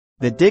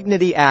The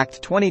Dignity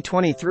Act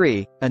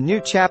 2023, a new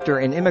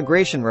chapter in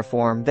immigration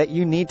reform that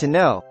you need to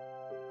know.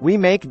 We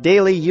make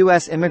daily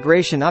U.S.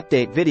 immigration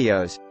update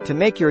videos, to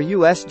make your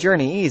U.S.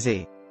 journey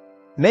easy.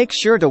 Make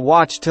sure to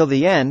watch till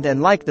the end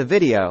and like the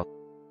video.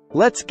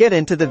 Let's get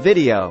into the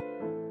video.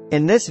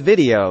 In this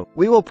video,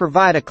 we will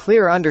provide a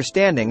clear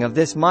understanding of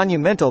this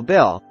monumental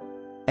bill,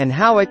 and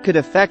how it could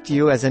affect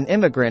you as an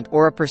immigrant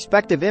or a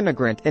prospective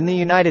immigrant in the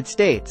United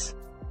States.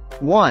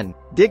 1.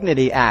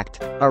 Dignity Act,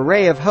 a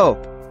ray of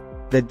hope.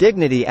 The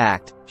Dignity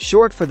Act,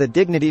 short for the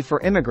Dignity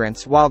for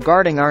Immigrants While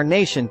Guarding Our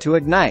Nation to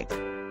Ignite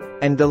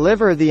and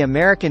Deliver the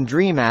American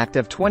Dream Act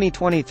of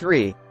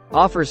 2023,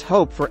 offers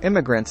hope for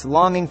immigrants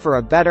longing for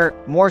a better,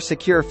 more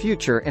secure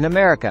future in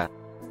America.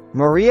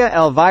 María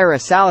Elvira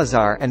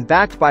Salazar and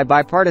backed by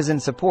bipartisan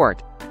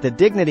support, the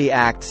Dignity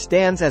Act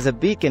stands as a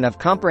beacon of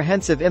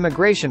comprehensive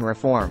immigration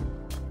reform.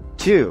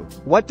 2.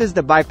 What does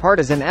the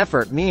bipartisan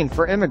effort mean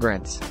for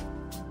immigrants?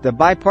 The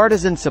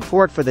bipartisan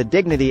support for the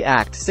Dignity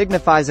Act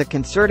signifies a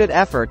concerted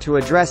effort to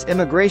address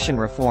immigration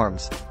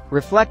reforms,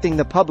 reflecting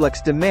the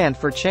public's demand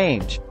for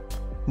change.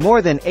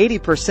 More than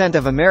 80%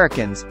 of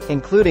Americans,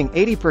 including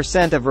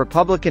 80% of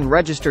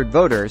Republican-registered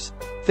voters,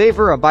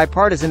 favor a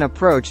bipartisan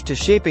approach to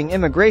shaping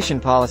immigration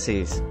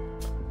policies.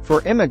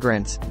 For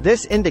immigrants,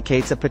 this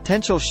indicates a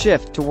potential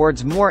shift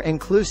towards more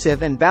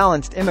inclusive and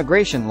balanced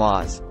immigration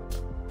laws.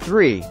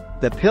 3.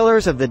 The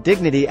pillars of the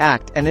Dignity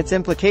Act and its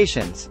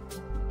implications.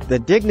 The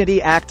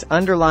Dignity Act's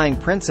underlying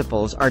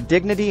principles are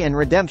dignity and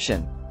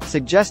redemption,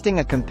 suggesting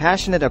a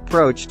compassionate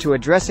approach to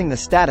addressing the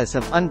status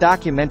of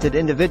undocumented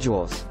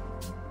individuals.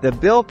 The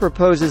bill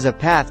proposes a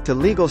path to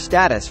legal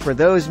status for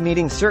those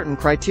meeting certain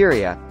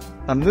criteria,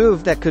 a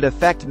move that could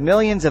affect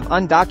millions of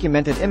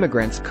undocumented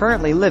immigrants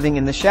currently living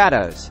in the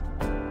shadows.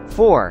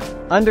 4.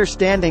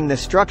 Understanding the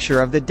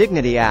structure of the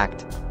Dignity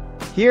Act.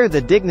 Here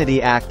the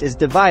Dignity Act is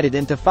divided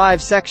into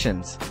 5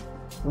 sections.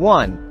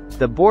 1.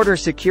 The Border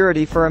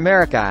Security for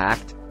America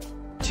Act.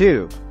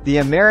 2. The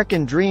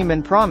American Dream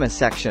and Promise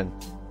section.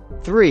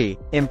 3.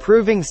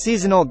 Improving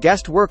seasonal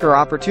guest worker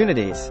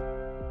opportunities.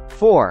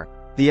 4.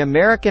 The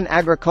American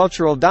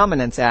Agricultural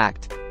Dominance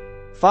Act.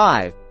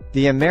 5.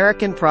 The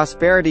American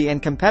Prosperity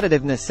and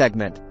Competitiveness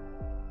segment.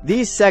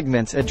 These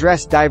segments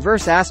address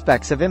diverse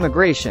aspects of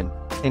immigration,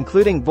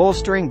 including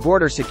bolstering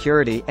border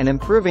security and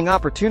improving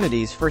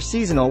opportunities for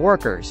seasonal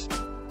workers,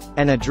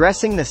 and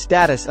addressing the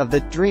status of the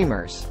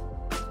Dreamers.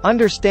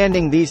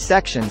 Understanding these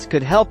sections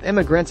could help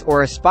immigrants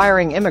or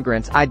aspiring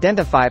immigrants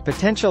identify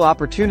potential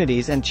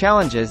opportunities and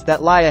challenges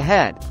that lie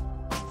ahead.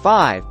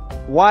 5.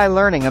 Why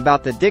learning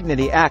about the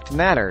Dignity Act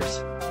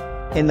matters.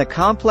 In the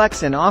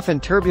complex and often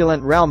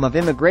turbulent realm of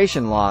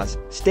immigration laws,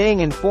 staying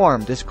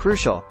informed is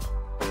crucial.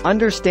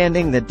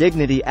 Understanding the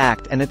Dignity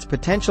Act and its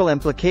potential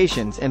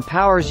implications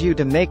empowers you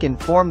to make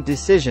informed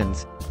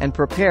decisions and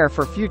prepare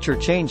for future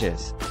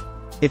changes.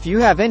 If you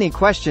have any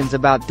questions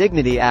about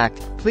Dignity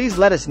Act, please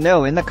let us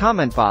know in the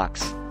comment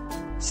box.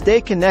 Stay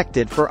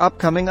connected for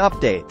upcoming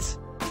updates.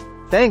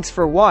 Thanks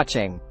for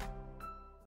watching.